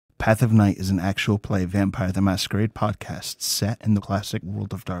Path of Night is an actual play Vampire the Masquerade podcast set in the classic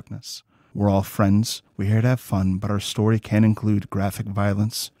world of darkness. We're all friends, we're here to have fun, but our story can include graphic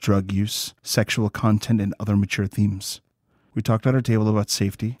violence, drug use, sexual content, and other mature themes. We talked at our table about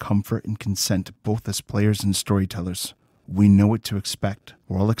safety, comfort, and consent, both as players and storytellers. We know what to expect.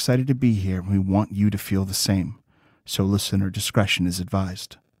 We're all excited to be here, and we want you to feel the same. So listener discretion is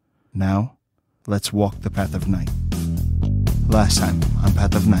advised. Now, let's walk the Path of Night. Last time on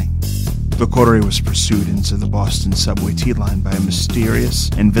Path of Night, the coterie was pursued into the Boston subway T-line by a mysterious,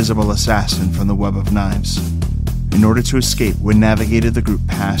 invisible assassin from the Web of Knives. In order to escape, we navigated the group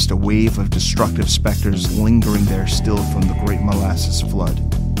past a wave of destructive specters lingering there still from the Great Molasses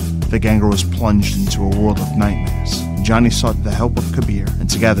Flood. The ganger was plunged into a world of nightmares. Johnny sought the help of Kabir, and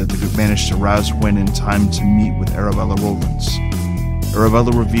together the group managed to rouse Wynn in time to meet with Arabella Rowlands.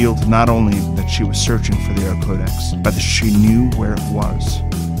 Arabella revealed not only that she was searching for the Ur-Codex, but that she knew where it was.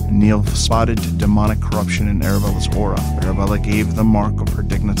 Neil spotted demonic corruption in Arabella's aura. Arabella gave the mark of her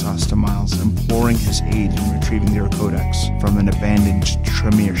dignitas to Miles, imploring his aid in retrieving the Ur-Codex from an abandoned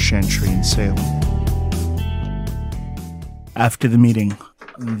Tremere chantry in Salem. After the meeting,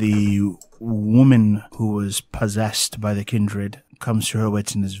 the woman who was possessed by the kindred comes to her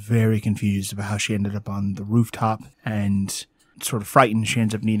wits and is very confused about how she ended up on the rooftop, and sort of frightened. She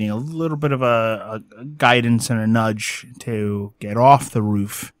ends up needing a little bit of a guidance and a nudge to get off the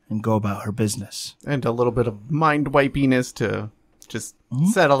roof and go about her business. And a little bit of mind wipiness to just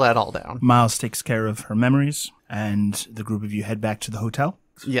settle that all down. Miles takes care of her memories, and the group of you head back to the hotel.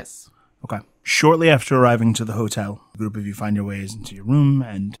 Yes. Okay. Shortly after arriving to the hotel, a group of you find your ways into your room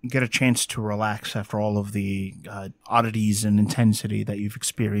and get a chance to relax after all of the oddities and intensity that you've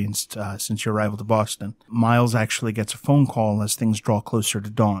experienced since your arrival to Boston. Miles actually gets a phone call as things draw closer to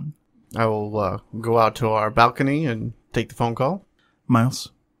dawn. I will go out to our balcony and take the phone call.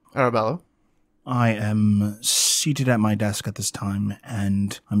 Miles? Arabella? I am seated at my desk at this time,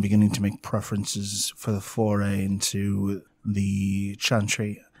 and I'm beginning to make preferences for the foray into the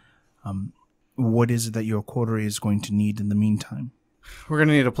chantry. What is it that your coterie is going to need in the meantime? We're going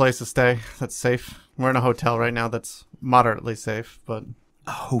to need a place to stay that's safe. We're in a hotel right now that's moderately safe, but...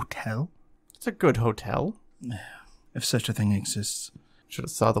 A hotel? It's a good hotel. If such a thing exists. Should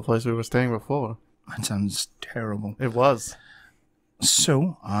have saw the place we were staying before. That sounds terrible. It was.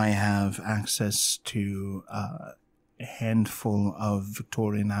 So, I have access to a handful of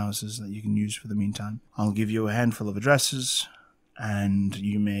Victorian houses that you can use for the meantime. I'll give you a handful of addresses, and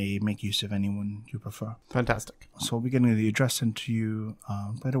you may make use of anyone you prefer. Fantastic. So we'll be getting the address sent to you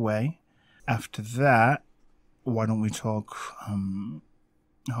right away. After that, why don't we talk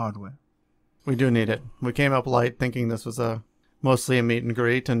hardware? We do need it. We came up light thinking this was mostly a meet and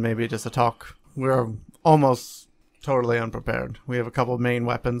greet and maybe just a talk. We're almost totally unprepared. We have a couple of main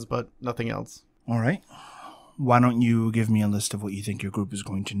weapons, but nothing else. All right. Why don't you give me a list of what you think your group is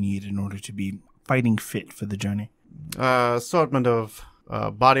going to need in order to be fighting fit for the journey? Assortment of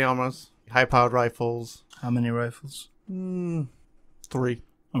body armors, high-powered rifles. How many rifles? 3.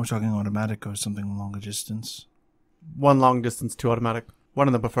 Are we talking automatic or something longer distance? 1 long distance, 2 automatic. One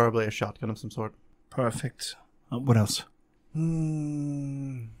of them preferably a shotgun of some sort. Perfect. What else? Do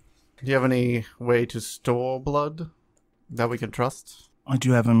you have any way to store blood that we can trust? I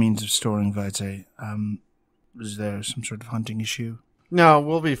do have a means of storing vitae. Is there some sort of hunting issue? No,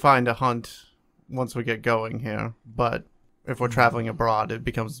 we'll be fine to hunt once we get going here, but if we're traveling abroad, it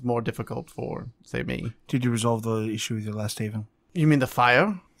becomes more difficult for, say, me. Did you resolve the issue with your last haven? You mean the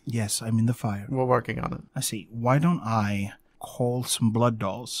fire? Yes, I mean the fire. We're working on it. I see. Why don't I call some blood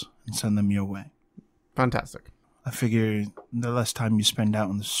dolls and send them your way? Fantastic. I figure the less time you spend out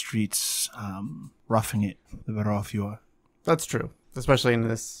on the streets roughing it, the better off you are. That's true, especially in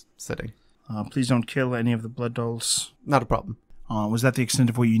this city. Please don't kill any of the blood dolls. Not a problem. Was that the extent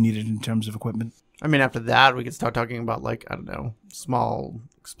of what you needed in terms of equipment? I mean, after that, we could start talking about, like, I don't know, small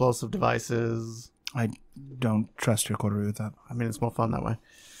explosive devices. I don't trust your coterie with that. I mean, it's more fun that way.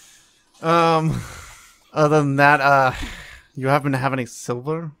 Other than that, you happen to have any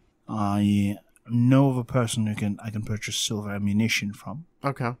silver? I know of a person who I can purchase silver ammunition from.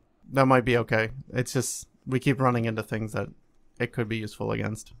 Okay. That might be okay. It's just, we keep running into things that it could be useful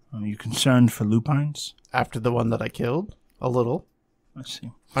against. Are you concerned for lupines? After the one that I killed? A little. I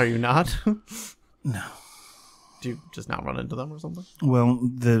see. Are you not? No. Do you just not run into them or something? Well,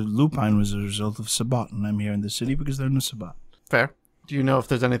 the lupine was a result of Sabbat, and I'm here in the city because they're in the Sabbat. Fair. Do you know if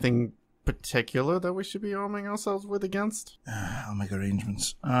there's anything particular that we should be arming ourselves with against? I'll make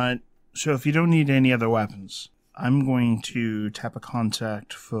arrangements. So if you don't need any other weapons, I'm going to tap a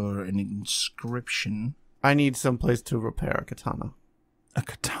contact for an inscription. I need some place to repair a katana. A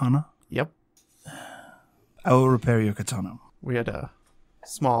katana? Yep. I will repair your katana. We had a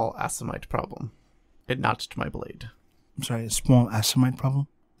small Assamite problem. It notched my blade. I'm sorry, a small Assamite problem?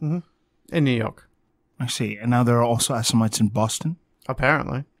 Mm-hmm. In New York. I see. And now there are also Assamites in Boston?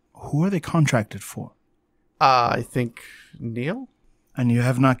 Apparently. Who are they contracted for? I think Neil? And you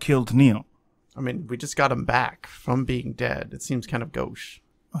have not killed Neil? I mean, we just got him back from being dead. It seems kind of gauche.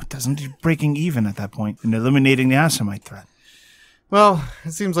 Oh, doesn't he breaking even at that point and eliminating the Assamite threat? Well,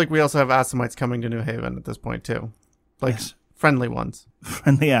 it seems like we also have Assamites coming to New Haven at this point, too. Like, Yes. friendly ones.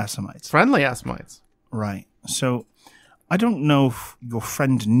 Friendly Assamites. Friendly Assamites. Right. So, I don't know if your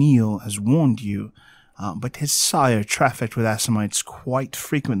friend Neil has warned you, but his sire trafficked with Assamites quite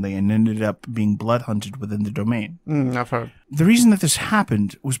frequently and ended up being blood hunted within the domain. I've heard. The reason that this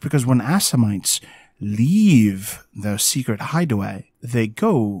happened was because when Assamites leave their secret hideaway, they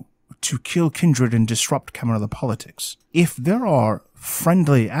go to kill kindred and disrupt Camarilla politics. If there are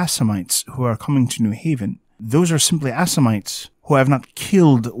friendly Assamites who are coming to New Haven, those are simply Assamites who have not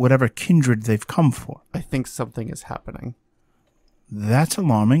killed whatever kindred they've come for. I think something is happening. That's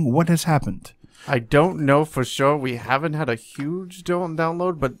alarming. What has happened? I don't know for sure. We haven't had a huge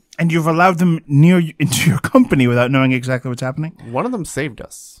download, but... And you've allowed them into your company without knowing exactly what's happening? one of them saved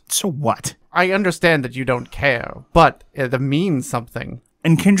us. So what? I understand that you don't care, but it means something.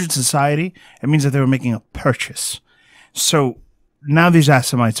 In kindred society, it means that they were making a purchase. So now these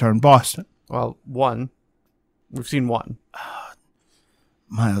Assamites are in Boston. Well, one. We've seen one.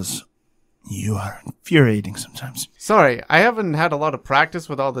 Miles, you are infuriating sometimes. Sorry, I haven't had a lot of practice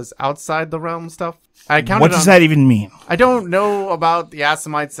with all this outside the realm stuff. What does that even mean? I don't know about the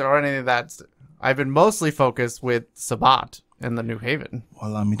Assamites or any of that. I've been mostly focused with Sabbat and the New Haven.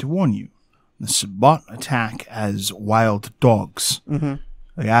 Well, allow me to warn you. The Sabbat attack as wild dogs. Mm-hmm.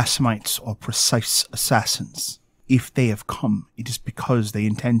 The Assamites are precise assassins. If they have come, it is because they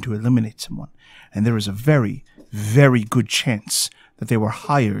intend to eliminate someone. And there is a very, very good chance that they were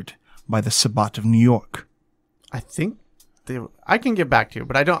hired by the Sabbat of New York. I think I can get back to you,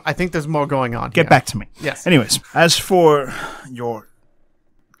 but I think there's more going on Get here. back to me. Yes. Anyways, as for your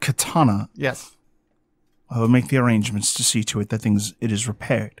katana, Yes. I will make the arrangements to see to it that it is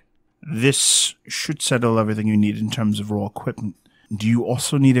repaired. This should settle everything you need in terms of raw equipment. Do you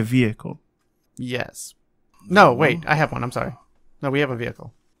also need a vehicle? Yes. No, wait. I have one. I'm sorry. No, we have a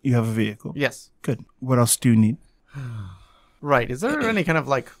vehicle. You have a vehicle? Yes. Good. What else do you need? Right. Is there any kind of,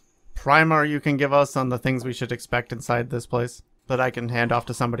 primer you can give us on the things we should expect inside this place that I can hand off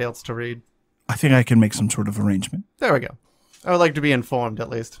to somebody else to read? I think I can make some sort of arrangement. There we go. I would like to be informed, at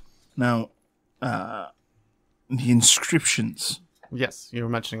least. Now, the inscriptions. Yes, you were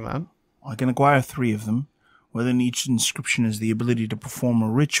mentioning that. I can acquire 3 of them. Within each inscription is the ability to perform a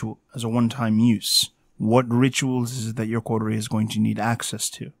ritual as a one-time use. What rituals is it that your coterie is going to need access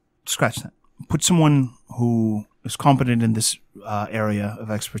to? Scratch that. Put someone who is competent in this area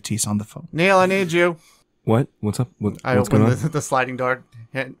of expertise on the phone. Neil, I need you. What? What's up? What's I going open on? the sliding door.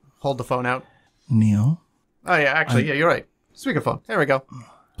 Hold the phone out. Neil? Oh, yeah, actually, yeah, you're right. Speakerphone. There we go.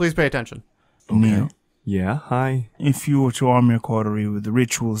 Please pay attention. Neil? Yeah, hi. If you were to arm your coterie with the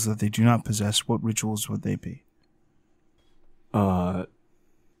rituals that they do not possess, what rituals would they be?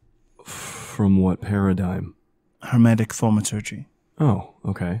 From what paradigm? Hermetic thaumaturgy. Oh,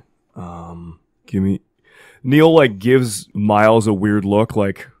 okay. Give me... Neil, gives Miles a weird look,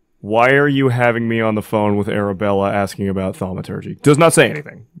 why are you having me on the phone with Arabella asking about thaumaturgy? Does not say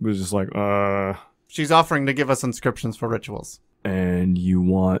anything. It was just She's offering to give us inscriptions for rituals. And you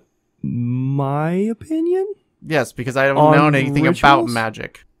want my opinion? Yes, because I don't On know anything about rituals?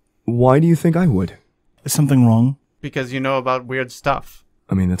 magic. Why do you think I would? Is something wrong? Because you know about weird stuff.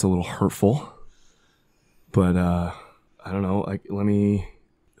 I mean, that's a little hurtful. But, I don't know. Let me...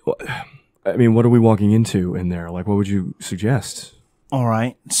 I mean, what are we walking into in there? What would you suggest? All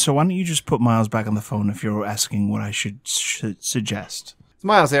right. So why don't you just put Miles back on the phone if you're asking what I should suggest? It's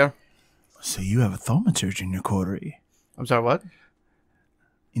Miles here. So you have a thaumaturge in your coterie. I'm sorry, what?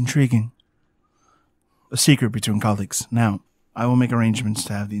 Intriguing. A secret between colleagues. Now, I will make arrangements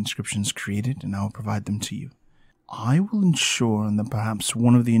to have the inscriptions created, and I will provide them to you. I will ensure that perhaps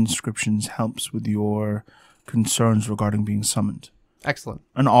one of the inscriptions helps with your concerns regarding being summoned. Excellent.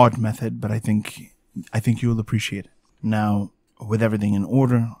 An odd method, but I think you'll appreciate it. Now, with everything in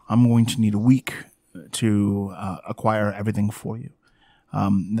order, I'm going to need a week to acquire everything for you.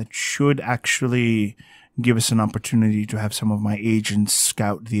 That should actually give us an opportunity to have some of my agents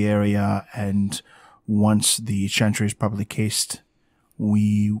scout the area, and once the chantry is properly cased,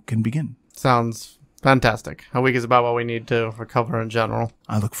 we can begin. Sounds fantastic. A week is about what we need to recover in general.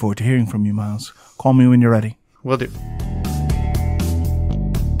 I look forward to hearing from you, Miles. Call me when you're ready. Will do.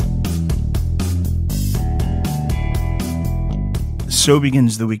 So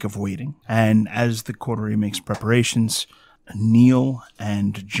begins the week of waiting, and as the coterie makes preparations, Neil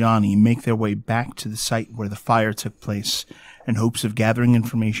and Johnny make their way back to the site where the fire took place in hopes of gathering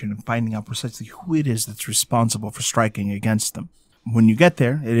information and finding out precisely who it is that's responsible for striking against them. When you get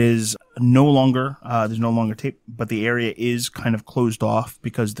there, it is no longer, there's no longer tape, but the area is kind of closed off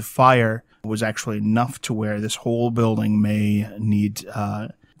because the fire was actually enough to where this whole building may need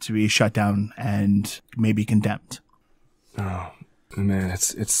to be shut down and maybe condemned. Oh, man,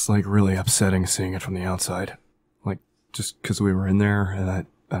 it's like really upsetting seeing it from the outside. Like, just because we were in there, and I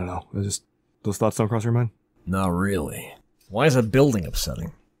don't know, those thoughts don't cross your mind? Not really. Why is a building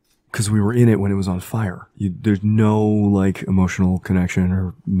upsetting? Because we were in it when it was on fire. There's no, like, emotional connection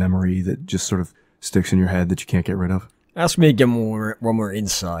or memory that just sort of sticks in your head that you can't get rid of. Ask me again when we're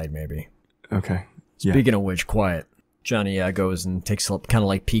inside, maybe. Okay. Yeah. Speaking of which, quiet. Johnny goes and takes kind of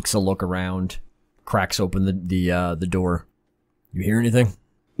like peeks a look around, cracks open the door. You hear anything?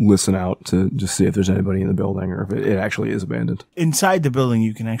 Listen out to just see if there's anybody in the building or if it actually is abandoned. Inside the building,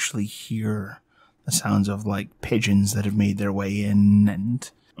 you can actually hear the sounds of, like, pigeons that have made their way in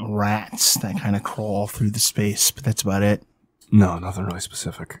and rats that kind of crawl through the space, but that's about it. No, nothing really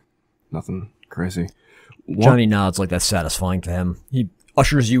specific. Nothing crazy. Johnny nods like that's satisfying to him. He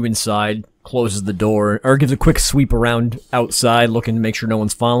ushers you inside, closes the door, or gives a quick sweep around outside, looking to make sure no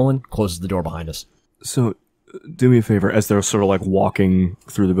one's following, closes the door behind us. So, do me a favor, as they're sort of like walking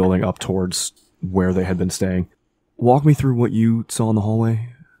through the building up towards where they had been staying, walk me through what you saw in the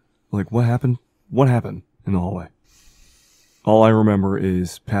hallway. Like, what happened? What happened in the hallway? All I remember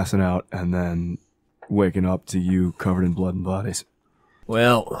is passing out and then waking up to you covered in blood and bodies.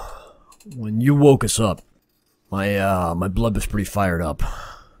 Well, when you woke us up, my blood was pretty fired up.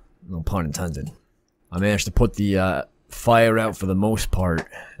 No pun intended. I managed to put the fire out for the most part,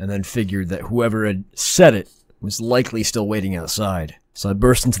 and then figured that whoever had set it was likely still waiting outside. So I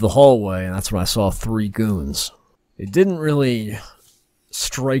burst into the hallway, and that's when I saw 3 goons. It didn't really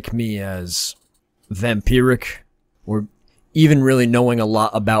strike me as vampiric, or even really knowing a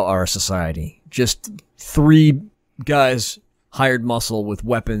lot about our society. Just 3 guys, hired muscle with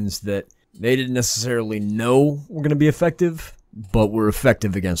weapons that they didn't necessarily know were going to be effective, but were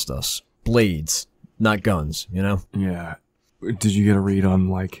effective against us. Blades, not guns, you know? Yeah. Did you get a read on,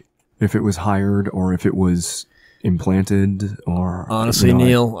 like, if it was hired or if it was implanted or... Honestly,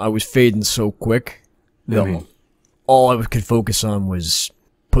 Neil, I was fading so quick that all I could focus on was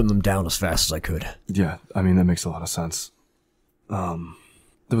putting them down as fast as I could. Yeah, I mean, that makes a lot of sense. That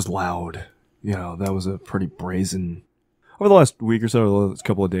was loud. You know, that was a pretty brazen... Over the last week or so, the last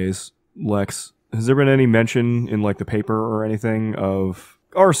couple of days, Lex, has there been any mention in, like, the paper or anything of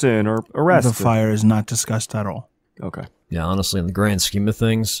arson or arrest? The fire is not discussed at all. Okay. Yeah, honestly, in the grand scheme of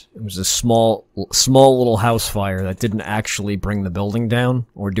things, it was a small little house fire that didn't actually bring the building down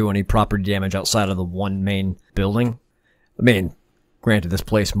or do any property damage outside of the one main building. I mean, granted, this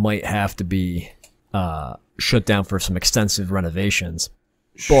place might have to be shut down for some extensive renovations,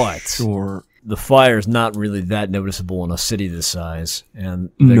 but sure, the fire is not really that noticeable in a city this size,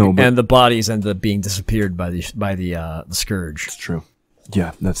 and the bodies ended up being disappeared by the scourge. It's true.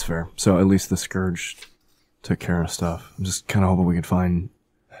 Yeah, that's fair. So at least the scourge took care of stuff. I'm just kind of hoping we could find,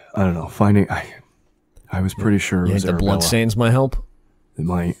 I don't know, I was pretty sure it was the Arabella. bloodstains might help? It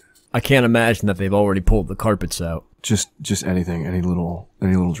might. I can't imagine that they've already pulled the carpets out. Just anything, any little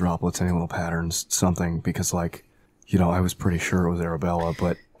droplets, any little patterns, something, because, like, you know, I was pretty sure it was Arabella,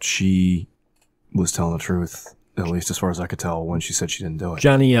 but she was telling the truth, at least as far as I could tell, when she said she didn't do it.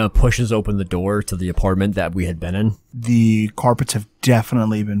 Johnny pushes open the door to the apartment that we had been in. The carpets have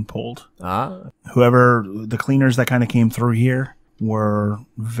definitely been pulled. Ah. The cleaners that kind of came through here were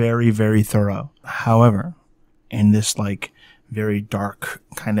very, very thorough. However, in this, like, very dark,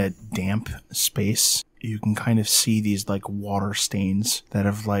 kind of damp space, you can kind of see these, like, water stains that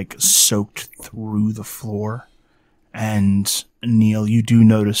have, like, soaked through the floor. And, Neil, you do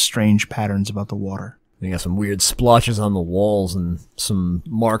notice strange patterns about the water. They got some weird splotches on the walls and some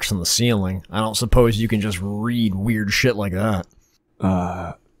marks on the ceiling. I don't suppose you can just read weird shit like that.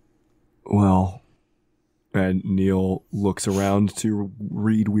 Well, and Neil looks around to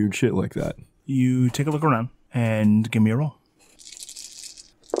read weird shit like that. You take a look around and give me a roll.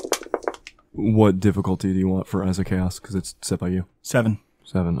 What difficulty do you want for as a chaos? Because it's set by you. 7.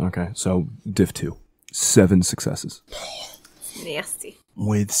 7, okay. So, diff 2. 7 successes. Nasty.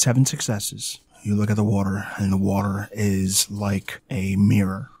 With 7 successes, you look at the water, and the water is like a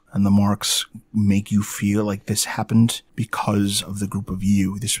mirror. And the marks make you feel like this happened because of the group of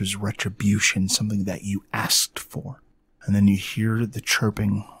you. This was retribution, something that you asked for. And then you hear the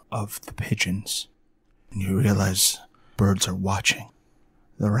chirping of the pigeons. And you realize birds are watching,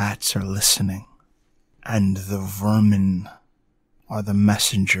 the rats are listening, and the vermin are the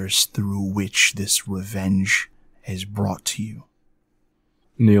messengers through which this revenge is brought to you.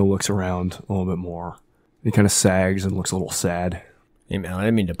 Neil looks around a little bit more. He kind of sags and looks a little sad. Hey man, I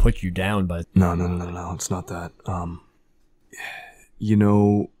didn't mean to put you down, but... No, it's not that. You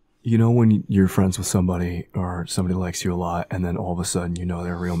know when you're friends with somebody or somebody likes you a lot and then all of a sudden you know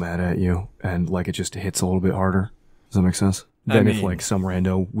they're real mad at you and like it just hits a little bit harder? Does that make sense? Than if like some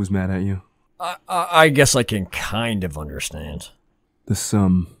rando was mad at you? I guess I can kind of understand. This,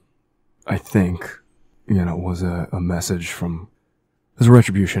 I think, was a message from... As a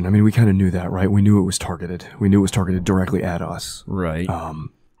retribution. I mean, we kind of knew that, right? We knew it was targeted. We knew it was targeted directly at us. Right.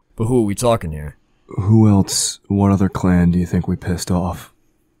 But who are we talking here? Who else, what other clan do you think we pissed off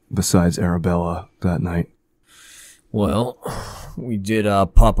besides Arabella that night? Well, we did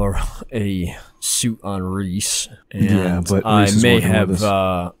pop a suit on Reese, and yeah, but I Reese may have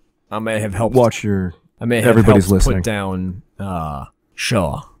helped. Watch your. I may have everybody's helped listening. Put down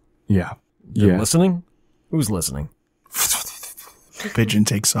Shaw. Yeah. You're listening? Who's listening? Pigeon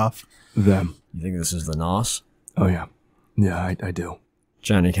takes off. Them. You think this is the Nos? Oh yeah, yeah, I do.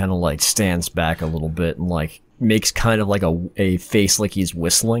 Johnny kind of like stands back a little bit and like makes kind of like a face like he's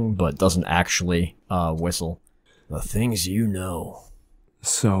whistling, but doesn't actually whistle. The things you know.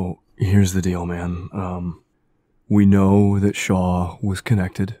 So here's the deal, man. We know that Shaw was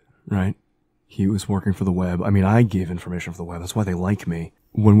connected, right? He was working for the Webb. I mean, I gave information for the Webb. That's why they like me.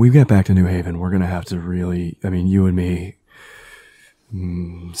 When we get back to New Haven, we're gonna have to really. I mean, you and me.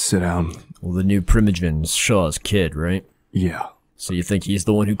 Sit down. Well, the new Primogen's Shaw's kid, right? Yeah. So you think he's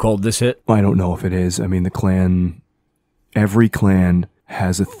the one who called this hit? I don't know if it is. I mean, every clan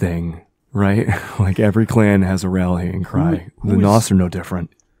has a thing, right? Like every clan has a rallying cry. The Nos are no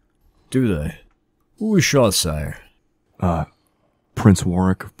different. Do they? Who is Shaw's sire? Prince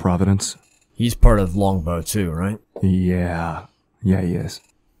Warwick of Providence. He's part of Longbow too, right? Yeah, he is.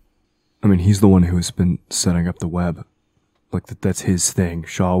 I mean, he's the one who's been setting up the Webb. Like, that's his thing.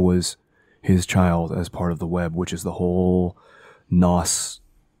 Shaw was his child as part of the Webb, which is the whole Nos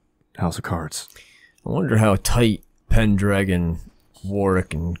House of Cards. I wonder how tight Pendragon,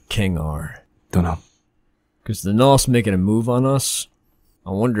 Warwick, and King are. Don't know. Because the Nos making a move on us,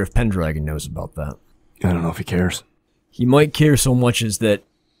 I wonder if Pendragon knows about that. I don't know if he cares. He might care so much as that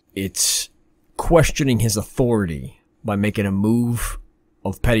it's questioning his authority by making a move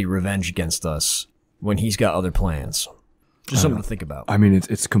of petty revenge against us when he's got other plans. Just something to think about. I mean,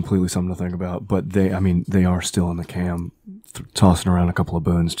 it's completely something to think about, but they are still in the cam, tossing around a couple of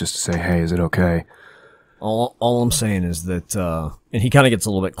boons just to say, hey, is it okay? All I'm saying is that, and he kind of gets a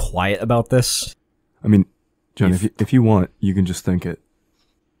little bit quiet about this. I mean, John, if you want, you can just think it.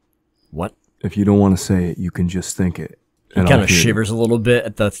 What? If you don't want to say it, you can just think it. He kind of shivers a little bit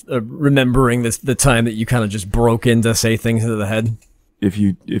at the remembering the time that you kind of just broke in to say things into the head. If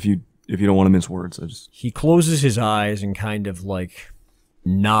you don't want to mince words, He closes his eyes and kind of like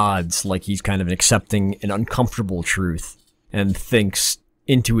nods like he's kind of accepting an uncomfortable truth and thinks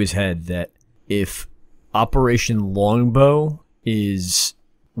into his head that if Operation Longbow is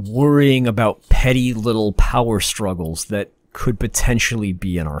worrying about petty little power struggles that could potentially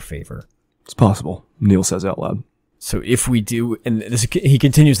be in our favor. It's possible, Neil says out loud. So if we do, and he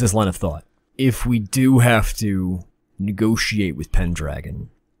continues this line of thought, if we do have to negotiate with Pendragon,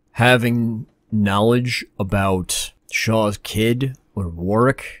 having knowledge about Shaw's kid or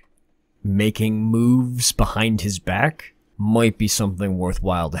Warwick making moves behind his back might be something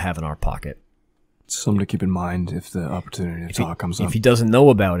worthwhile to have in our pocket. Something to keep in mind if the opportunity to talk comes up. If he doesn't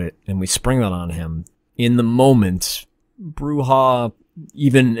know about it and we spring that on him, in the moment, Brujah,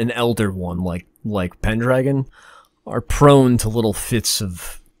 even an elder one like Pendragon, are prone to little fits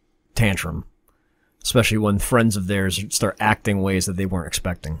of tantrum, especially when friends of theirs start acting ways that they weren't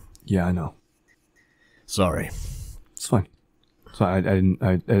expecting. Yeah, I know. Sorry. It's fine. So I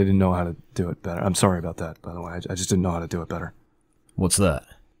didn't know how to do it better. I'm sorry about that, by the way. I just didn't know how to do it better. What's that?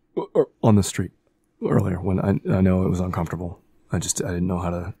 On the street earlier when I know it was uncomfortable. I didn't know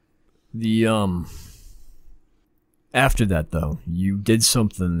how to. After that though, you did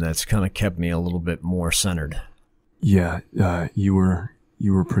something that's kind of kept me a little bit more centered. Yeah, you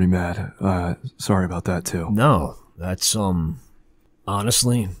were pretty mad. Sorry about that too. No, that's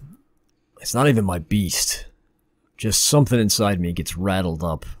honestly, it's not even my beast. Just something inside me gets rattled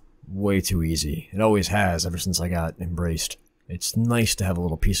up way too easy. It always has ever since I got embraced. It's nice to have a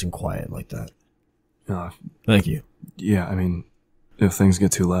little peace and quiet like that. Thank you. Yeah, I mean, if things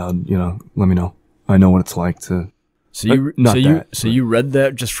get too loud, let me know. I know what it's like to. So you read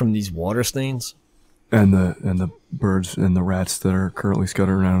that just from these water stains? And the birds and the rats that are currently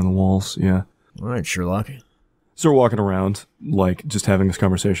scuttering around on the walls, yeah. All right, Sherlock. So we're walking around, like, just having this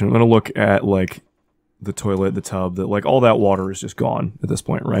conversation. I'm going to look at, like, the toilet, the tub, like, all that water is just gone at this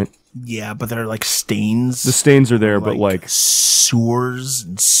point, right? Yeah, but there are, like, stains. The stains are there, but, like... sewers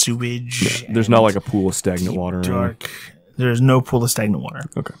and sewage. Yeah, there's not, like, a pool of stagnant water. Dark. There's no pool of stagnant water.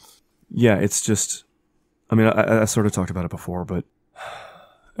 Okay. Yeah, it's just... I mean, I sort of talked about it before, but...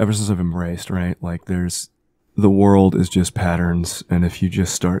 Ever since I've embraced, right, like, the world is just patterns, and if you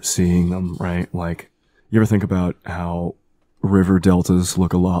just start seeing them, right, like, you ever think about how river deltas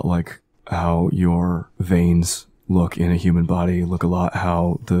look a lot like how your veins look in a human body, look a lot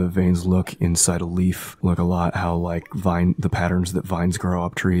how the veins look inside a leaf, look a lot how, like, the patterns that vines grow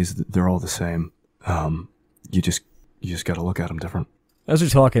up trees, they're all the same. You just gotta look at them different. As we're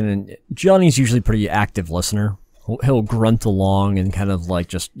talking, and Johnny's usually a pretty active listener. He'll grunt along and kind of like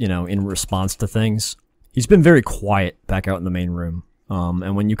just, in response to things. He's been very quiet back out in the main room.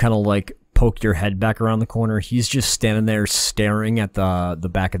 And when you kind of like poke your head back around the corner, he's just standing there staring at the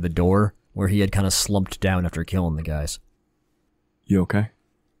back of the door where he had kind of slumped down after killing the guys. You okay?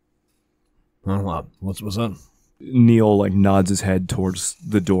 What's up? Neil, like, nods his head towards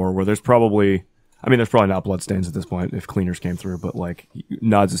the door where there's probably not bloodstains at this point if cleaners came through, but, like, he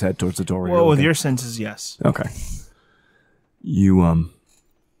nods his head towards the door. Well, with your senses, yes. Okay. You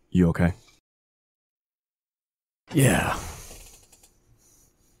okay? Yeah.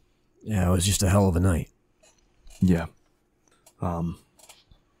 Yeah, it was just a hell of a night. Yeah.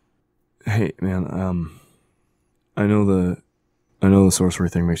 Hey, man, I know the sorcery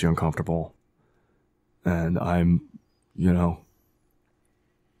thing makes you uncomfortable. And I'm, now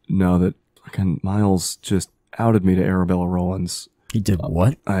that fucking Miles just outed me to Arabella Rollins. He did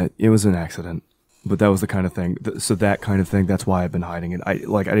what? It was an accident. But that was the kind of thing. So that kind of thing, that's why I've been hiding it. I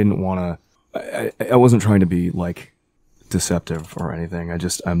didn't want to... I wasn't trying to be, like, deceptive or anything.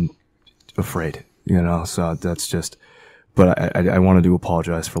 I'm afraid, So that's just... But I wanted to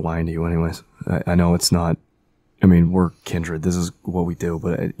apologize for lying to you anyways. I know it's not... I mean, we're kindred. This is what we do.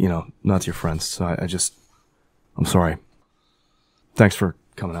 But, not your friends. So I'm sorry. Thanks for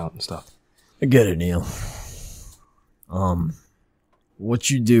coming out and stuff. I get it, Neil.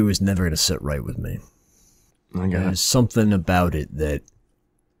 What you do is never going to sit right with me. I get it. There's something about it that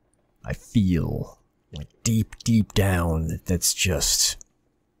I feel, like, deep down, that's just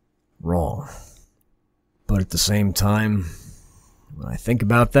wrong. But at the same time, when I think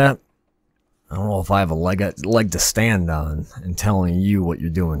about that, I don't know if I have a leg to stand on in telling you what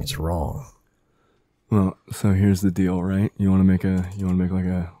you're doing is wrong. Well, so here's the deal, right? You want to make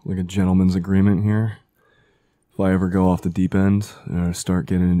like a gentleman's agreement here? If I ever go off the deep end or start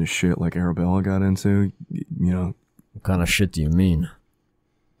getting into shit like Arabella got into, What kind of shit do you mean?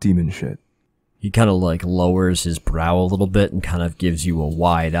 Demon shit. He kind of like lowers his brow a little bit and kind of gives you a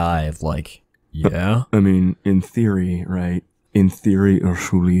wide eye of like, yeah? I mean, in theory, right? In theory,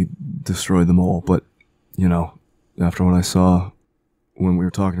 Ursuli destroyed them all, but, after what I saw when we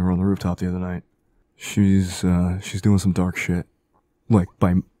were talking to her on the rooftop the other night, she's doing some dark shit. Like,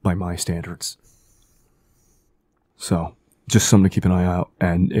 by my standards. So, just something to keep an eye out.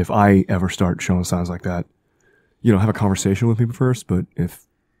 And if I ever start showing signs like that, have a conversation with me first, but if,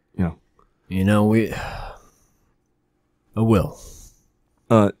 I will.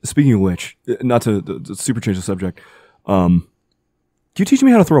 Speaking of which, not to super change the subject, can you teach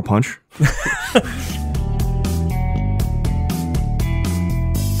me how to throw a punch?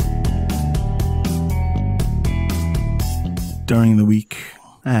 During the week,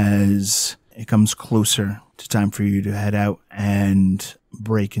 as it comes closer to time for you to head out and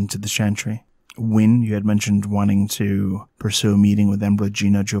break into the Chantry, Wynn, you had mentioned wanting to pursue a meeting with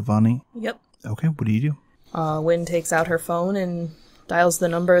Ambrogina Giovanni. Yep. Okay, what do you do? Wynn takes out her phone and dials the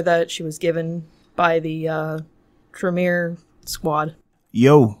number that she was given by the Tremere squad.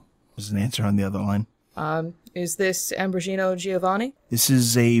 Yo, there's an answer on the other line. Is this Ambrogino Giovanni? This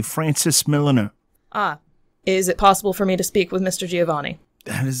is a Francis Milliner. Ah. Is it possible for me to speak with Mr. Giovanni?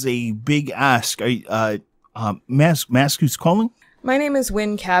 That is a big ask. May I ask who's calling? My name is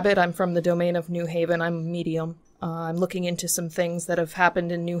Wynn Cabot. I'm from the domain of New Haven. I'm a medium. I'm looking into some things that have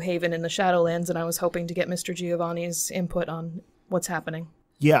happened in New Haven in the Shadowlands, and I was hoping to get Mr. Giovanni's input on what's happening.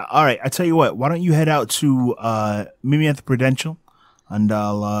 Yeah, all right. I tell you what. Why don't you head out to meet me at the Prudential, and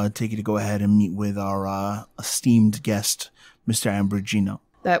I'll take you to go ahead and meet with our esteemed guest, Mr. Ambrogino.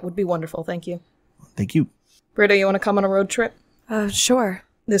 That would be wonderful. Thank you. Thank you. Britta, you want to come on a road trip? Sure.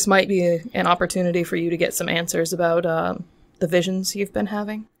 This might be an opportunity for you to get some answers about the visions you've been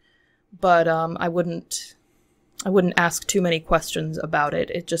having, but I wouldn't I wouldn't ask too many questions about it.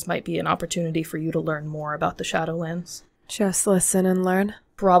 It just might be an opportunity for you to learn more about the Shadowlands. Just listen and learn.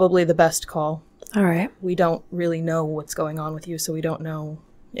 Probably the best call. All right. We don't really know what's going on with you, so we don't know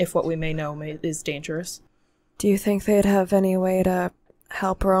if what we may know is dangerous. Do you think they'd have any way to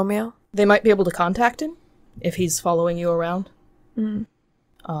help Romeo? They might be able to contact him if he's following you around. Mm.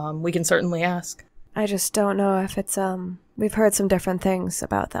 We can certainly ask. I just don't know if it's, we've heard some different things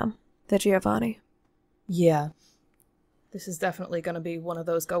about them. The Giovanni. Yeah. This is definitely going to be one of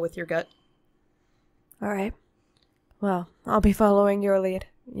those go with your gut. All right. Well, I'll be following your lead.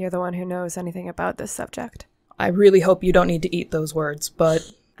 You're the one who knows anything about this subject. I really hope you don't need to eat those words, but...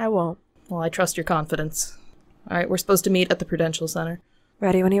 I won't. Well, I trust your confidence. All right, we're supposed to meet at the Prudential Center.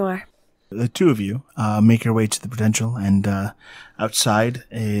 Ready when you are. The two of you make your way to the Prudential, and outside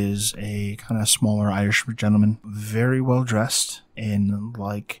is a kind of smaller Irish gentleman, very well dressed in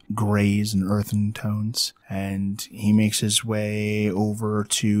like grays and earthen tones, and he makes his way over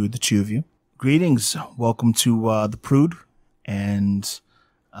to the two of you. Greetings, welcome to the Prude, and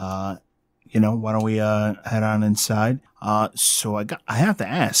why don't we head on inside? So I have to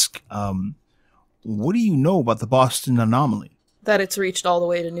ask, what do you know about the Boston anomaly? That it's reached all the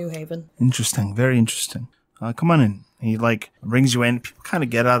way to New Haven. Interesting, very interesting. Come on in. He brings you in. People kind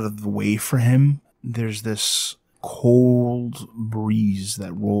of get out of the way for him. There's this cold breeze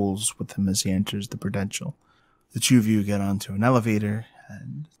that rolls with him as he enters the Prudential. The two of you get onto an elevator,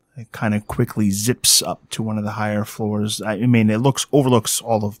 and it kind of quickly zips up to one of the higher floors. I mean, it overlooks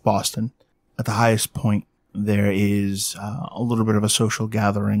all of Boston. At the highest point, there is a little bit of a social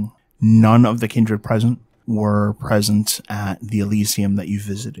gathering. None of the kindred present were present at the Elysium that you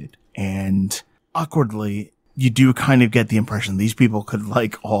visited. And awkwardly, you do kind of get the impression these people could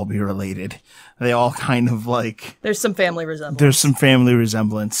all be related. They all kind of There's some family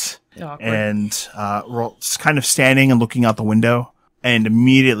resemblance. Awkward. And we're all just kind of standing and looking out the window. And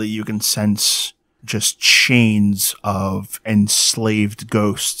immediately you can sense just chains of enslaved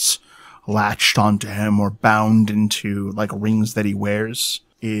ghosts latched onto him or bound into rings that he wears.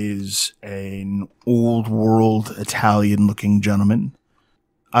 Is an old world Italian looking gentleman.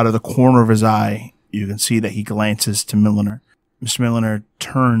 Out of the corner of his eye, you can see that he glances to Milliner. Mr. Milliner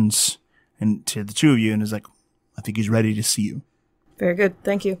turns to the two of you and is like, I think he's ready to see you. Very good.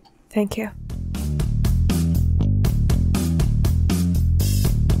 Thank you. Thank you.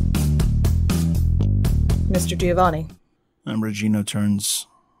 Mr. Giovanni. And Regino turns.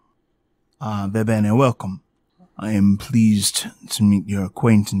 Bene, welcome. I am pleased to meet your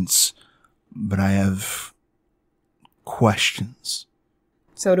acquaintance, but I have questions.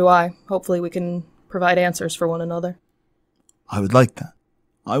 So do I. Hopefully we can provide answers for one another. I would like that.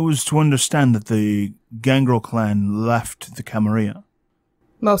 I was to understand that the Gangrel clan left the Camarilla.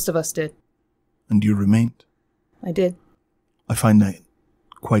 Most of us did. And you remained. I did. I find that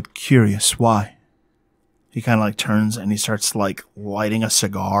quite curious. Why? He kind of turns and he starts lighting a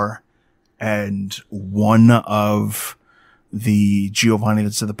cigar. And one of the Giovanni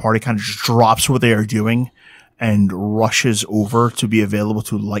that's at the party kind of just drops what they are doing and rushes over to be available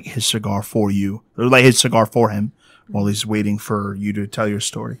to light his cigar for you, or light his cigar for him while he's waiting for you to tell your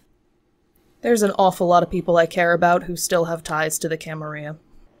story. There's an awful lot of people I care about who still have ties to the Camarilla.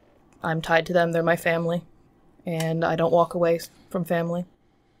 I'm tied to them, they're my family, and I don't walk away from family.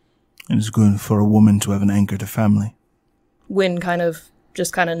 It's good for a woman to have an anchor to family. Wynn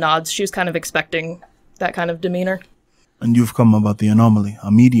just kind of nods. She was kind of expecting that kind of demeanor. And you've come about the anomaly,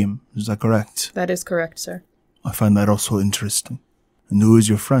 a medium, is that correct? That is correct, sir. I find that also interesting. And who is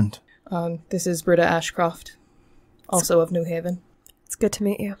your friend? This is Britta Ashcroft, also of New Haven. It's good to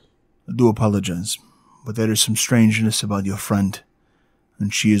meet you. I do apologize, but there is some strangeness about your friend,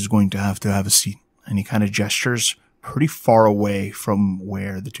 and she is going to have a seat. And he kind of gestures pretty far away from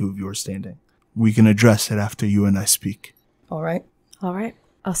where the two of you are standing. We can address it after you and I speak. All right. All right.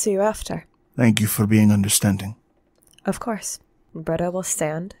 I'll see you after. Thank you for being understanding. Of course. Britta will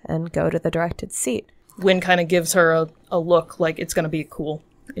stand and go to the directed seat. Wynn kind of gives her a look like it's going to be cool.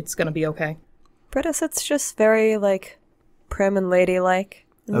 It's going to be okay. Britta sits just very, prim and ladylike.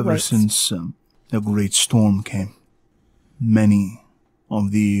 Ever since the great storm came, many of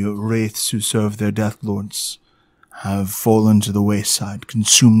the wraiths who serve their death lords have fallen to the wayside,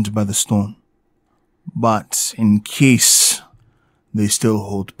 consumed by the storm. But in case they still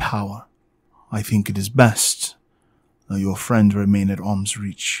hold power, I think it is best that your friend remain at arm's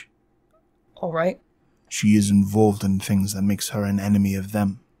reach. All right. She is involved in things that makes her an enemy of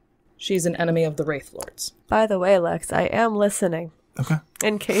them. She's an enemy of the Wraith Lords. By the way, Lex, I am listening. Okay.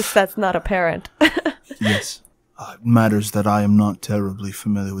 In case that's not apparent. Yes. Matters that I am not terribly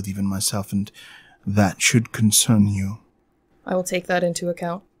familiar with even myself, and That should concern you. I will take that into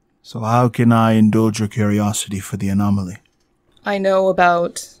account. So how can I indulge your curiosity for the anomaly? I know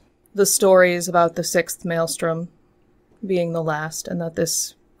about the stories about the 6th maelstrom being the last, and that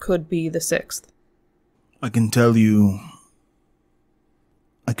this could be the 6th. I can tell you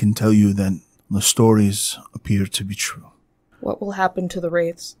that the stories appear to be true. What will happen to the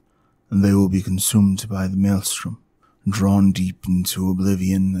wraiths? And they will be consumed by the maelstrom, drawn deep into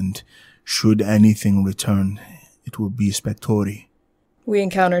oblivion, and should anything return, it will be Spectori. We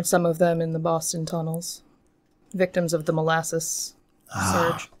encountered some of them in the Boston tunnels. Victims of the molasses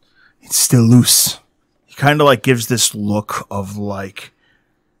surge. It's still loose. He kind of gives this look of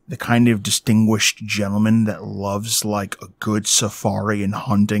the kind of distinguished gentleman that loves a good safari and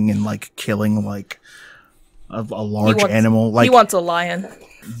hunting and killing a large animal. He wants a lion.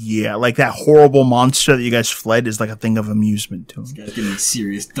 Yeah, that horrible monster that you guys fled is a thing of amusement to him. This guy's giving me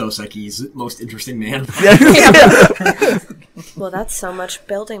serious Dos Equis, most interesting man. Well, that's so much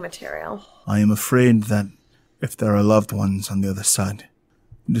building material. I am afraid that if there are loved ones on the other side,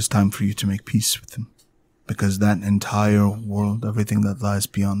 it is time for you to make peace with them. Because that entire world, everything that lies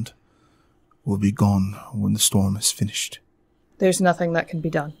beyond, will be gone when the storm is finished. There's nothing that can be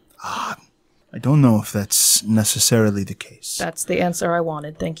done. I don't know if that's necessarily the case. That's the answer I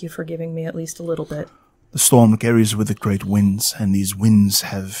wanted. Thank you for giving me at least a little bit. The storm carries with it great winds, and these winds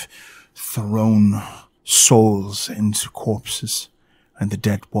have thrown souls into corpses, and the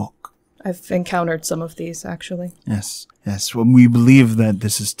dead walk. I've encountered some of these, actually. Yes. Well, we believe that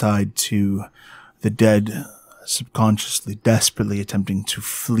this is tied to the dead subconsciously, desperately attempting to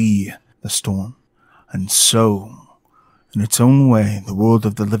flee the storm. And so, in its own way, the world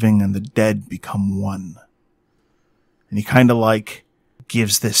of the living and the dead become one. And he kind of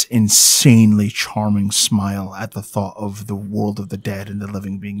gives this insanely charming smile at the thought of the world of the dead and the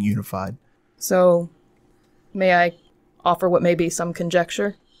living being unified. So, may I offer what may be some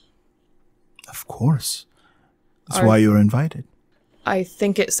conjecture? Of course. That's why you're invited. I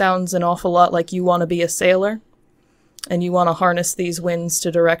think it sounds an awful lot like you want to be a sailor, and you want to harness these winds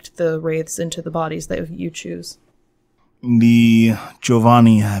to direct the wraiths into the bodies that you choose. The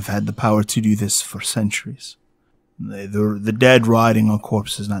Giovanni have had the power to do this for centuries. The dead riding on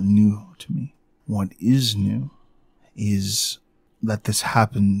corpses is not new to me. What is new is that this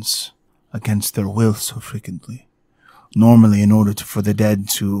happens against their will so frequently. Normally, in order for the dead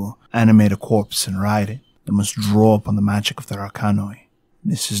to animate a corpse and ride it, they must draw upon the magic of their arcanoi.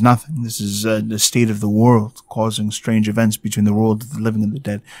 This is nothing. This is the state of the world, causing strange events between the world of the living and the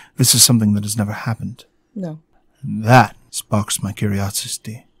dead. This is something that has never happened. No. And that sparks my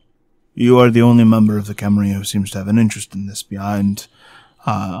curiosity. You are the only member of the Camarilla who seems to have an interest in this behind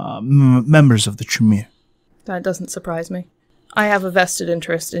members of the Tremere. That doesn't surprise me. I have a vested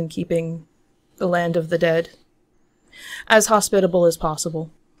interest in keeping the land of the dead as hospitable as possible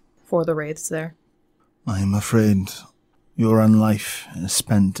for the wraiths there. I am afraid your own life is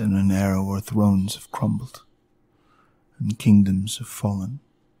spent in an era where thrones have crumbled and kingdoms have fallen.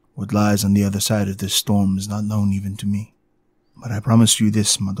 What lies on the other side of this storm is not known even to me. But I promise you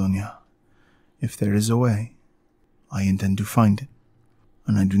this, Madonna. If there is a way, I intend to find it.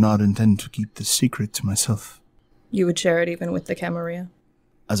 And I do not intend to keep this secret to myself. You would share it even with the Camarilla?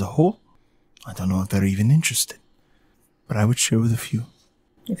 As a whole, I don't know if they're even interested. But I would share with a few.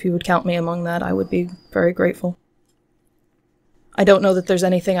 If you would count me among that, I would be very grateful. I don't know that there's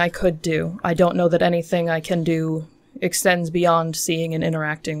anything I could do. I don't know that anything I can do extends beyond seeing and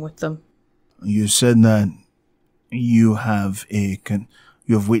interacting with them. You said that you have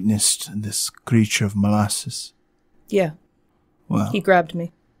witnessed this creature of molasses. Yeah. Well, he grabbed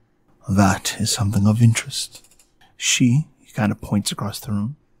me. That is something of interest. She, he kind of points across the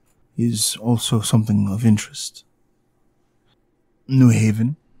room, is also something of interest. New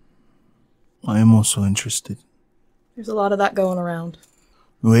Haven. I am also interested. There's a lot of that going around.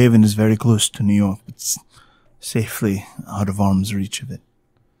 New Haven is very close to New York, but safely out of arm's reach of it.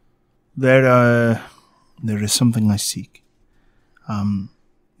 There is something I seek.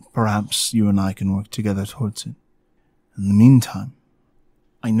 Perhaps you and I can work together towards it. In the meantime,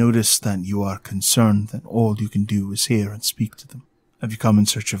 I notice that you are concerned that all you can do is hear and speak to them. Have you come in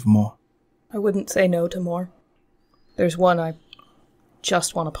search of more? I wouldn't say no to more. There's one I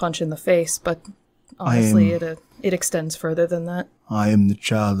just want to punch in the face, but honestly, it extends further than that. I am the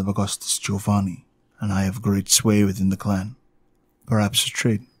child of Augustus Giovanni, and I have great sway within the clan. Perhaps a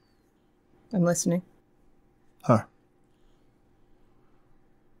trade. I'm listening. Her.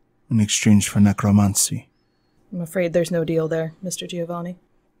 In exchange for necromancy. I'm afraid there's no deal there, Mr. Giovanni.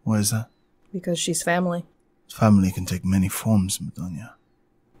 Why is that? Because she's family. Family can take many forms, Madonna.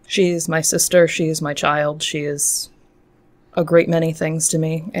 She is my sister, she is my child, she is a great many things to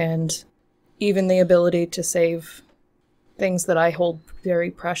me, and even the ability to save things that I hold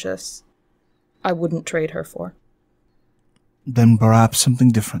very precious, I wouldn't trade her for. Then perhaps something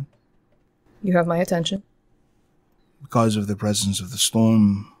different. You have my attention. Because of the presence of the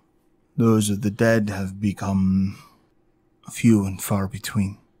storm, those of the dead have become few and far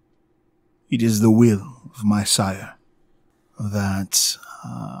between. It is the will of my sire that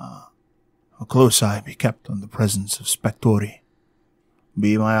a close eye be kept on the presence of Spectori.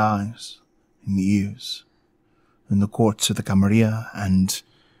 Be my eyes and ears in the courts of the Camarilla, and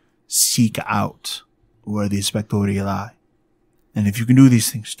seek out where the Spectori lie. And if you can do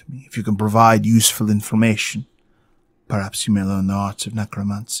these things to me, if you can provide useful information, perhaps you may learn the arts of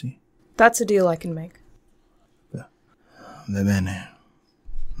necromancy. That's a deal I can make. Bene.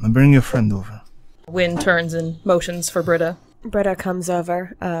 I'll bring your friend over. Wynn turns and motions for Britta. Britta comes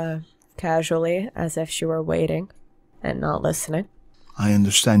over, casually, as if she were waiting and not listening. I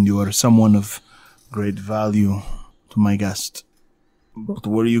understand you are someone of great value to my guest. But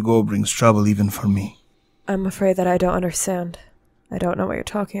where you go brings trouble even for me. I'm afraid that I don't understand. I don't know what you're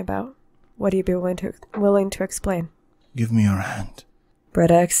talking about. Would you be willing to explain? Give me your hand.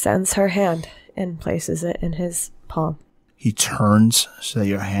 Britta extends her hand and places it in his palm. He turns so that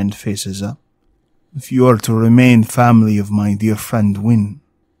your hand faces up. If you are to remain family of my dear friend Wynn,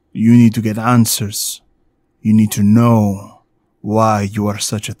 you need to get answers. You need to know why you are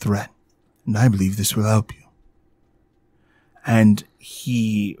such a threat. And I believe this will help you. And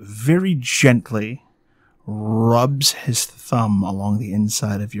he very gently rubs his thumb along the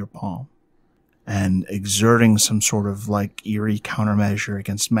inside of your palm, and exerting some sort of like eerie countermeasure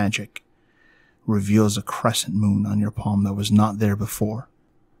against magic, reveals a crescent moon on your palm that was not there before.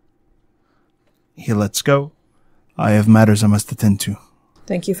 He lets go. I have matters I must attend to.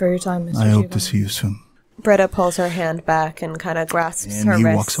 Thank you for your time, Mr. I hope to Giovanni. see you soon. Britta pulls her hand back and kind of grasps And her he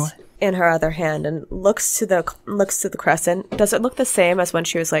wrist walks away. in her other hand and looks to the crescent. Does it look the same as when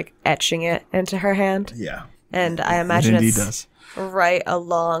she was like etching it into her hand? Yeah. And I imagine It indeed it's does. right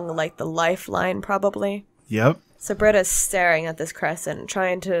along like the lifeline, probably. Yep. So Britta's staring at this crescent,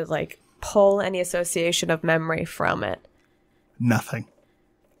 trying to like pull any association of memory from it. Nothing.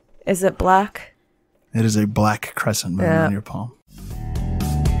 Is it black? It is a black crescent moon Yeah. on your palm.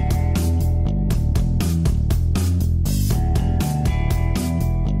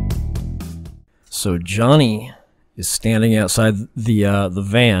 So Johnny is standing outside the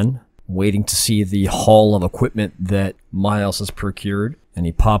van, waiting to see the haul of equipment that Miles has procured, and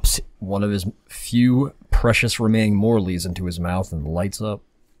he pops one of his few precious remaining Morleys into his mouth and lights up.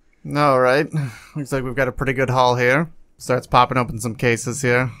 All right. Looks like we've got a pretty good haul here. Starts popping open some cases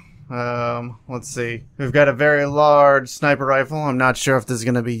here. Let's see. We've got a very large sniper rifle. I'm not sure if this is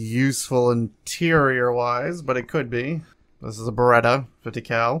going to be useful interior-wise, but it could be. This is a Beretta, 50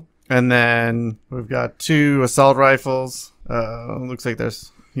 cal. And then we've got 2 assault rifles. Looks like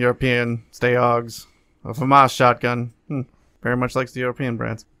there's European Steyhogs. A FAMAS shotgun. Very much likes the European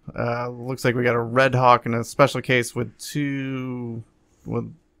brands. Looks like we got a Red Hawk in a special case with 2...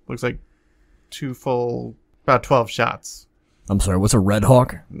 looks like 2 full... about 12 shots. I'm sorry, what's a Red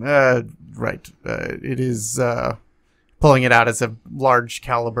Hawk? Right. It is pulling it out as a large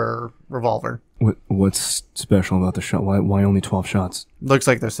caliber revolver. What's special about the shot? Why only 12 shots? Looks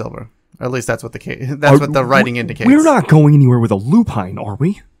like they're silver. Or at least that's what what the writing indicates. We're not going anywhere with a lupine, are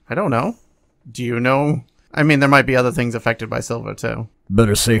we? I don't know. Do you know? I mean, there might be other things affected by silver too.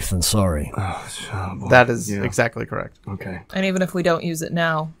 Better safe than sorry. Oh, boy. That is Yeah. exactly correct. Okay. And even if we don't use it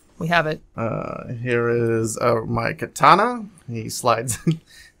now, we have it. Here is my katana. He slides,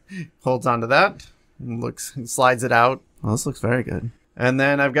 holds onto that, and slides it out. Well, this looks very good. And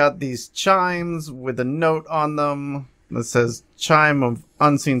then I've got these chimes with a note on them that says "Chime of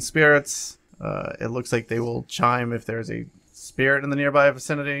Unseen Spirits." It looks like they will chime if there's a spirit in the nearby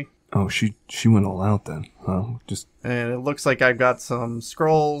vicinity. Oh, she went all out then. And it looks like I've got some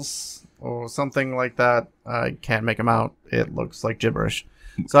scrolls or something like that. I can't make them out. It looks like gibberish.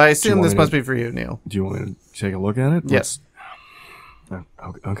 So I assume want this me must to- be for you, Neil. Do you want me to take a look at it? Yes.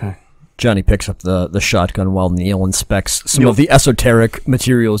 Okay. Johnny picks up the shotgun while Neil inspects some of the esoteric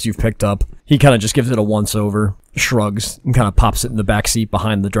materials you've picked up. He kind of just gives it a once-over, shrugs, and kind of pops it in the back seat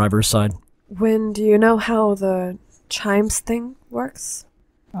behind the driver's side. Wynn, do you know how the chimes thing works?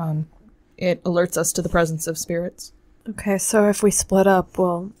 It alerts us to the presence of spirits. Okay, so if we split up,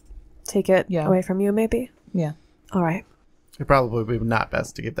 we'll take it Yeah. away from you, maybe? Yeah. All right. It probably would be not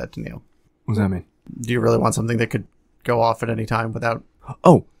best to give that to Neil. What does that mean? Do you really want something that could go off at any time without...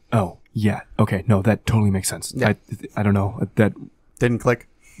 Oh, yeah. Okay, no, that totally makes sense. Yeah. I don't know. That Didn't click?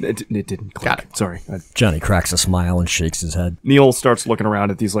 It didn't click. Got it. Sorry. Johnny cracks a smile and shakes his head. Neil starts looking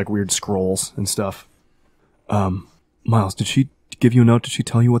around at these like weird scrolls and stuff. Miles, did she give you a note? Did she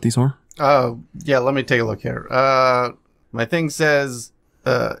tell you what these are? Yeah, let me take a look here. My thing says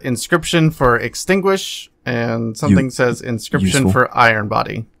inscription for extinguish, and something says inscription useful. for iron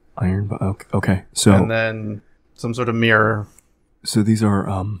body. Okay. So And then some sort of mirror. So these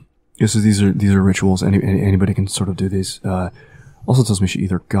are these are rituals. Anybody can sort of do these. Also tells me she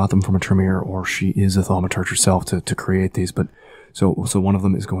either got them from a Tremere or she is a thaumaturge herself to create these. But so one of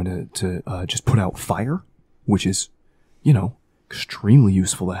them is going to just put out fire, which is, extremely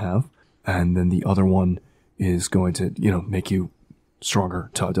useful to have. And then the other one is going to, make you stronger,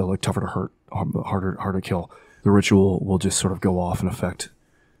 tougher to hurt, harder to kill. The ritual will just sort of go off and affect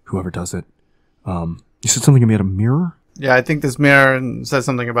whoever does it. You said something about a mirror? Yeah, I think this mirror says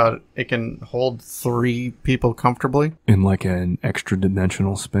something about it can hold 3 people comfortably. In like an extra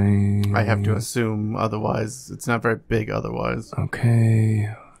dimensional space. I have to assume, otherwise it's not very big otherwise.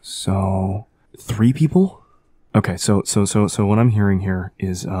 Okay, so 3 people? Okay, so what I'm hearing here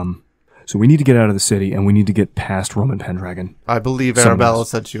is so we need to get out of the city and we need to get past Roman Pendragon. I believe Someone Arabella else.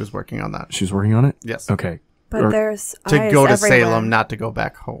 said she was working on that. She was working on it? Yes. Okay. But there's To eyes go to everywhere. Salem, not to go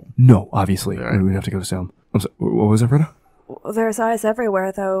back home. No, obviously. Right. We'd have to go to Salem. I'm sorry, what was that, Britta? There's eyes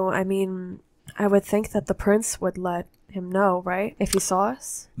everywhere, though. I mean, I would think that the prince would let him know, right? If he saw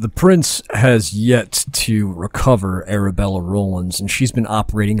us. The prince has yet to recover Arabella Rollins, and she's been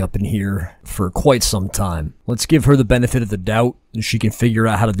operating up in here for quite some time. Let's give her the benefit of the doubt, and she can figure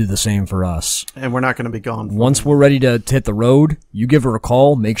out how to do the same for us. And we're not going to be gone. Once we're ready to hit the road, you give her a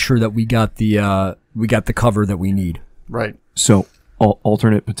call. Make sure that we got the cover that we need. Right. So,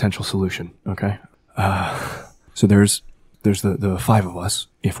 alternate potential solution, okay? So there's the 5 of us.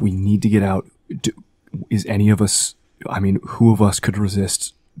 If we need to get out, is any of us... I mean, who of us could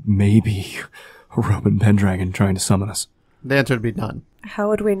resist maybe a Roman Pendragon trying to summon us? The answer would be none. How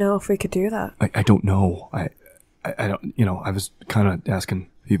would we know if we could do that? I don't know. I don't, I was kind of asking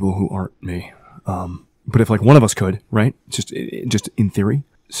people who aren't me. But if like one of us could, right? Just in theory.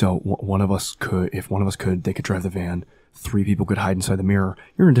 So one of us could, if one of us could, they could drive the van. 3 people could hide inside the mirror.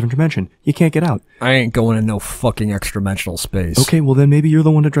 You're in a different dimension. You can't get out. I ain't going in no fucking extra-dimensional space. Okay, well then maybe you're the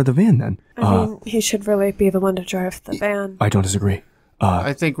one to drive the van then. I mean, he should really be the one to drive the van. I don't disagree.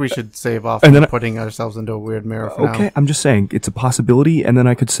 I think we should save off and from then putting ourselves into a weird mirror for Okay, now. I'm just saying it's a possibility, and then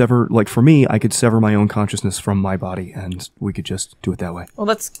I could sever, like for me, I could sever my own consciousness from my body, and we could just do it that way. Well,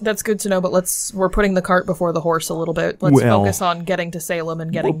 that's good to know, but we're putting the cart before the horse a little bit. Let's Well- focus on getting to Salem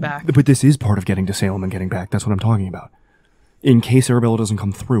and getting back. But this is part of getting to Salem and getting back. That's what I'm talking about. In case Arabella doesn't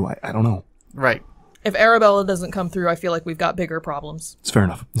come through, I don't know. Right. If Arabella doesn't come through, I feel like we've got bigger problems. It's fair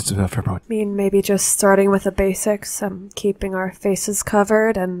enough. It's a fair point. I mean, maybe just starting with the basics, keeping our faces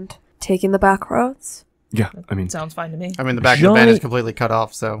covered and taking the back roads. Yeah, I mean, Sounds fine to me. I mean, the back of the van Johnny- is completely cut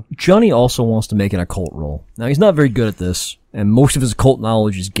off, so... Johnny also wants to make an occult roll. Now, he's not very good at this, and most of his occult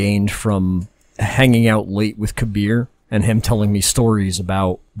knowledge is gained from hanging out late with Kabir and him telling me stories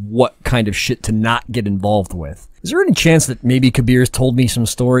about what kind of shit to not get involved with. Is there any chance that maybe Kabir's told me some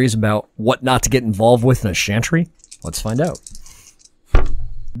stories about what not to get involved with in a chantry? Let's find out.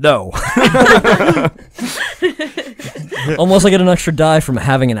 No. Almost I get an extra die from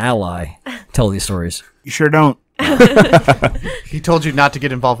having an ally tell these stories. You sure don't. He told you not to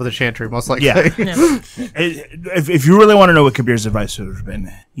get involved with the chantry, most likely. Yeah. If you really want to know what Kabir's advice would have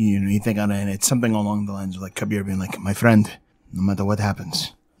been, you think on it, and it's something along the lines of like Kabir being like, my friend, no matter what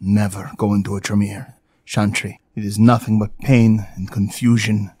happens, never go into a Tremere chantry. It is nothing but pain and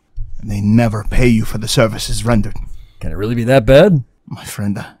confusion, and they never pay you for the services rendered. Can it really be that bad? My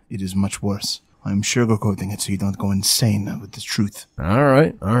friend, it is much worse. I am sugarcoating it so you don't go insane with the truth. All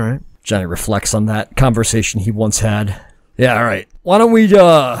right. Johnny reflects on that conversation he once had. Yeah, all right. Why don't we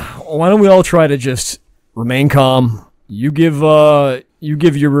all try to just remain calm? You give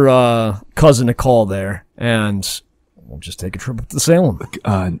your cousin a call there, and we'll just take a trip up to Salem.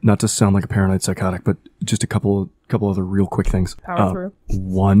 not to sound like a paranoid psychotic, but just a couple other real quick things. Power through.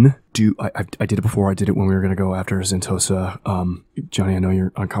 One, I did it before. I did it when we were going to go after Zentosa. Johnny, I know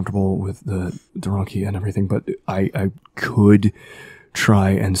you're uncomfortable with the Doronki and everything, but I could try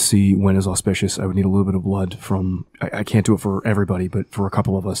and see when is auspicious. I would need a little bit of blood from... I can't do it for everybody, but for a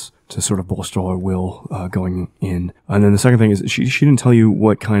couple of us to sort of bolster our will going in. And then the second thing is, she didn't tell you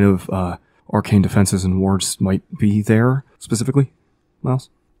what kind of arcane defenses and wards might be there, specifically, Miles?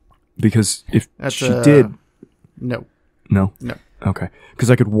 Because if she did... No. No? No. Okay. Because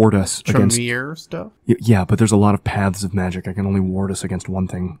I could ward us against... Tremere stuff? Yeah, but there's a lot of paths of magic. I can only ward us against one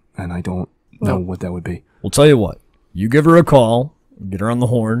thing, and I don't know what that would be. We'll tell you what. You give her a call. get her on the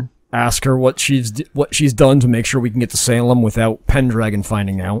horn, ask her what she's done to make sure we can get to Salem without Pendragon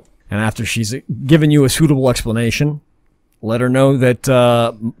finding out. And after she's given you a suitable explanation, let her know that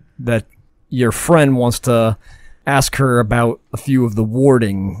that your friend wants to ask her about a few of the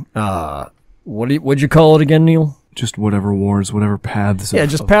warding. What'd you call it again, Neil? Just whatever wards, whatever paths. Yeah,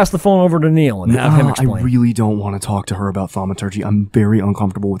 just pass the phone over to Neil and have him explain. I really don't want to talk to her about thaumaturgy. I'm very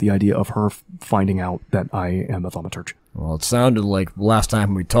uncomfortable with the idea of her finding out that I am a thaumaturge. Well, it sounded like last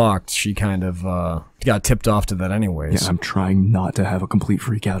time we talked, she kind of got tipped off to that anyways. Yeah, I'm trying not to have a complete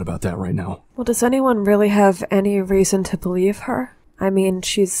freak out about that right now. Well, does anyone really have any reason to believe her? I mean,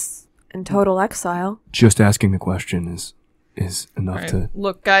 she's in total exile. Just asking the question is enough Right. to...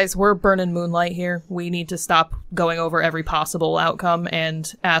 Look, guys, we're burning moonlight here. We need to stop going over every possible outcome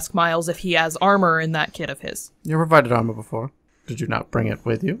and ask Miles if he has armor in that kit of his. You provided armor before. Did you not bring it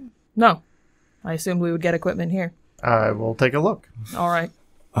with you? No. I assumed we would get equipment here. I will take a look. All right.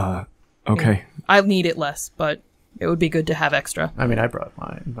 Okay. I need it less, but it would be good to have extra. I mean, I brought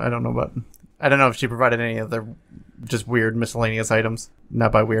mine. I don't know if she provided any other just weird miscellaneous items.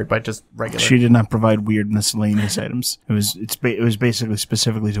 Not by weird, by just regular. She did not provide weird miscellaneous items. It was basically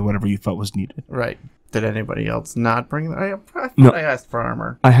specifically to whatever you felt was needed. Right. Did anybody else not bring? I thought No. I asked for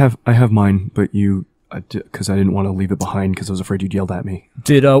armor. I have mine, but because I didn't want to leave it behind because I was afraid you'd yelled at me.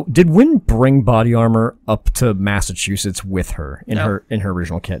 Did Wynn bring body armor up to Massachusetts with her in No. her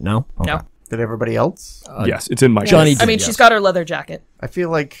original kit? No. Okay. No. Did everybody else? Yes, it's in my... Johnny I mean, did, she's yes. got her leather jacket. I feel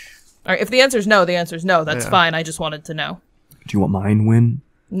like All right, if the answer's no, the answer's no. That's Yeah. fine. I just wanted to know. Do you want mine, Wynn?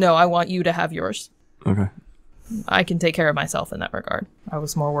 No, I want you to have yours. Okay. I can take care of myself in that regard. I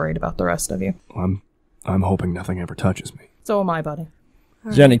was more worried about the rest of you. I'm hoping nothing ever touches me. So am I, buddy.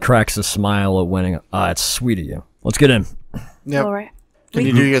 Jenny cracks a smile at winning. It's sweet of you. Let's get in. Yep. All right. Can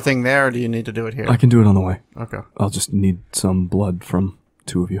you do your thing there, or do you need to do it here? I can do it on the way. Okay. I'll just need some blood from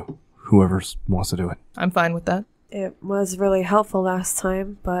two of you. Whoever wants to do it. I'm fine with that. It was really helpful last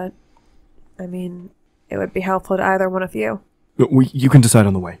time, but I mean, it would be helpful to either one of you. You can decide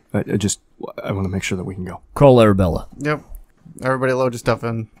on the way. I want to make sure that we can go. Call Arabella. Yep. Everybody load your stuff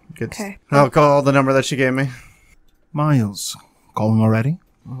in. Okay. I'll call the number that she gave me. Miles, calling already?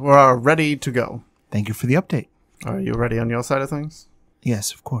 We're ready to go. Thank you for the update. Are you ready on your side of things?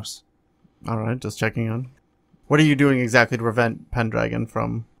 Yes, of course. All right, just checking on. What are you doing exactly to prevent Pendragon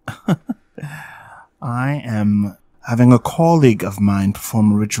from... I am having a colleague of mine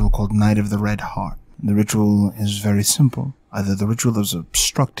perform a ritual called Night of the Red Heart. The ritual is very simple. Either the ritual is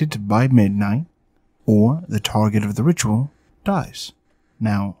obstructed by midnight, or the target of the ritual dies.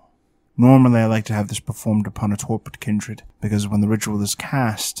 Now, normally I like to have this performed upon a torpid kindred, because when the ritual is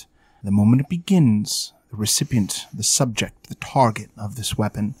cast, the moment it begins, the recipient, the subject, the target of this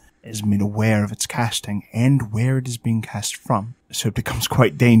weapon is made aware of its casting and where it is being cast from, so it becomes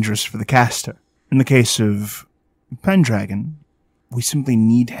quite dangerous for the caster. In the case of Pendragon, we simply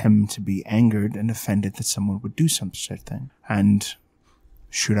need him to be angered and offended that someone would do some such thing. And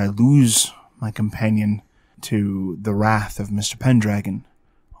should I lose my companion to the wrath of Mr. Pendragon,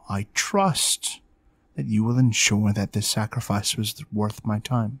 I trust that you will ensure that this sacrifice was worth my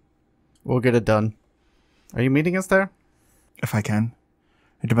time. We'll get it done. Are you meeting us there? If I can.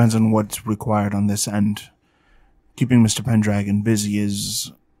 It depends on what's required on this end. Keeping Mr. Pendragon busy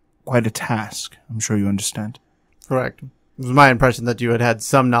is quite a task. I'm sure you understand. Correct. It was my impression that you had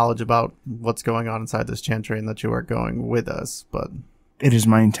some knowledge about what's going on inside this chantry and that you were going with us, but... It is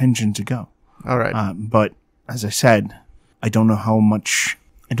my intention to go. All right. But, as I said, I don't know how much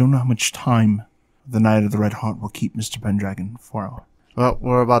time the Night of the Red Heart will keep Mr. Pendragon for. Well,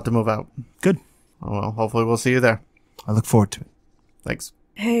 we're about to move out. Good. Well, hopefully we'll see you there. I look forward to it. Thanks.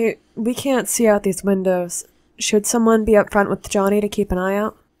 Hey, we can't see out these windows. Should someone be up front with Johnny to keep an eye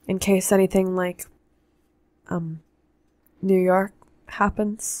out? In case anything like, New York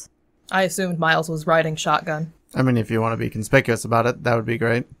happens? I assumed Miles was riding shotgun. I mean, if you want to be conspicuous about it, that would be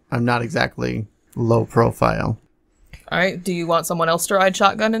great. I'm not exactly low profile. All right, do you want someone else to ride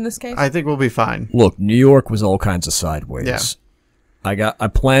shotgun in this case? I think we'll be fine. Look, New York was all kinds of sideways. Yeah. I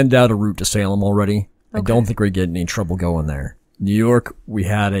planned out a route to Salem already. I Okay. don't think we're getting any trouble going there. New York, we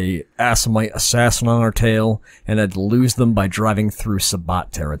had a Assamite assassin on our tail and had to lose them by driving through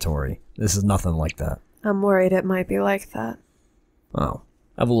Sabbat territory. This is nothing like that. I'm worried it might be like that. Oh,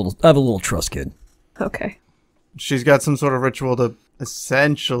 have a little trust, kid. Okay. She's got some sort of ritual to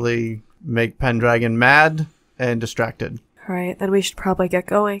essentially make Pendragon mad and distracted. Alright, then we should probably get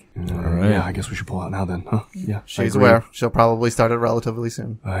going. Yeah, I guess we should pull out now then, huh? Yeah. I She's agree. aware. She'll probably start it relatively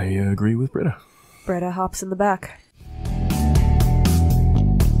soon. I agree with Britta. Britta hops in the back.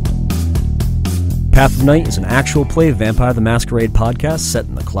 Path of Night is an actual play Vampire the Masquerade podcast set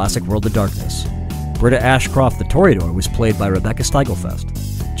in the classic world of darkness. Britta Ashcroft the Toreador was played by Rebecca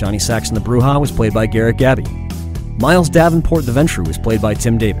Steigelfest. Johnny Saxon the Brujah was played by Garrett Gabbey. Miles Davenport the Ventrue was played by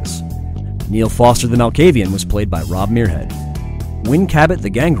Tim Davis. Neil Foster the Malkavian was played by Rob Muirhead. Wynn Cabot the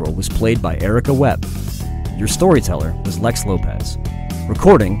Gangrel was played by Erika Webb. Your storyteller was Lex Lopez.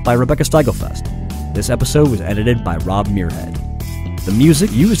 Recording by Rebecca Steigelfest. This episode was edited by Rob Muirhead. The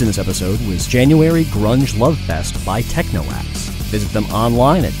music used in this episode was January Grunge Love Fest by Technoaxe. Visit them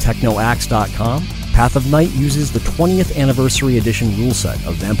online at technoaxe.com. Path of Night uses the 20th anniversary edition rule set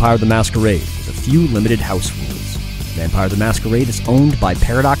of Vampire the Masquerade with a few limited house rules. Vampire the Masquerade is owned by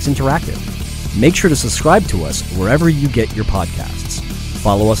Paradox Interactive. Make sure to subscribe to us wherever you get your podcasts.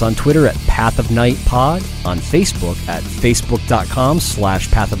 Follow us on Twitter at Path of Night Pod, on Facebook at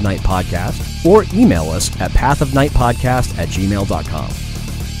facebook.com/Path of Night Podcast, or email us at pathofnightpodcast@gmail.com.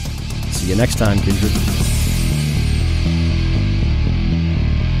 See you next time, Kindred.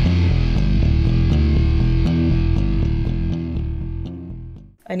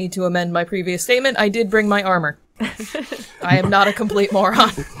 I need to amend my previous statement. I did bring my armor. I am not a complete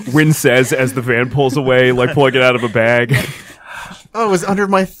moron. Wynn says as the van pulls away, like pulling it out of a bag. Oh, it was under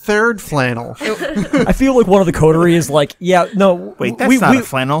my third flannel. I feel like one of the coterie is like, yeah, no. Wait, that's not a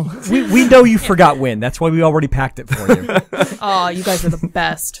flannel. We know you forgot Wynn. That's why we already packed it for you. Aw, you guys are the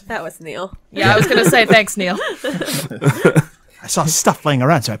best. That was Neil. Yeah, I was going to say thanks, Neil. I saw stuff laying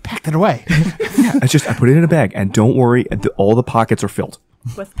around, so I packed it away. I put it in a bag, and don't worry, all the pockets are filled.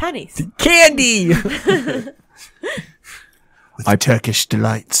 With pennies. Candy! With Turkish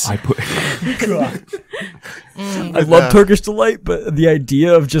delights. I put. I love Turkish Delight, but the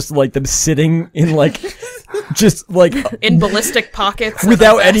idea of just like them sitting in like, just like In ballistic pockets.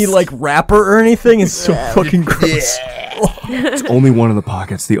 without any like wrapper or anything is so fucking gross. It's only one of the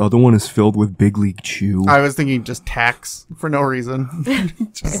pockets. The other one is filled with Big League Chew. I was thinking just tax for no reason.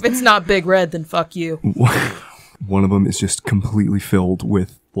 If it's not Big Red, then fuck you. One of them is just completely filled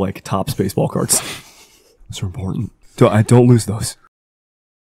with like Topps baseball cards. Those are important. Don't lose those.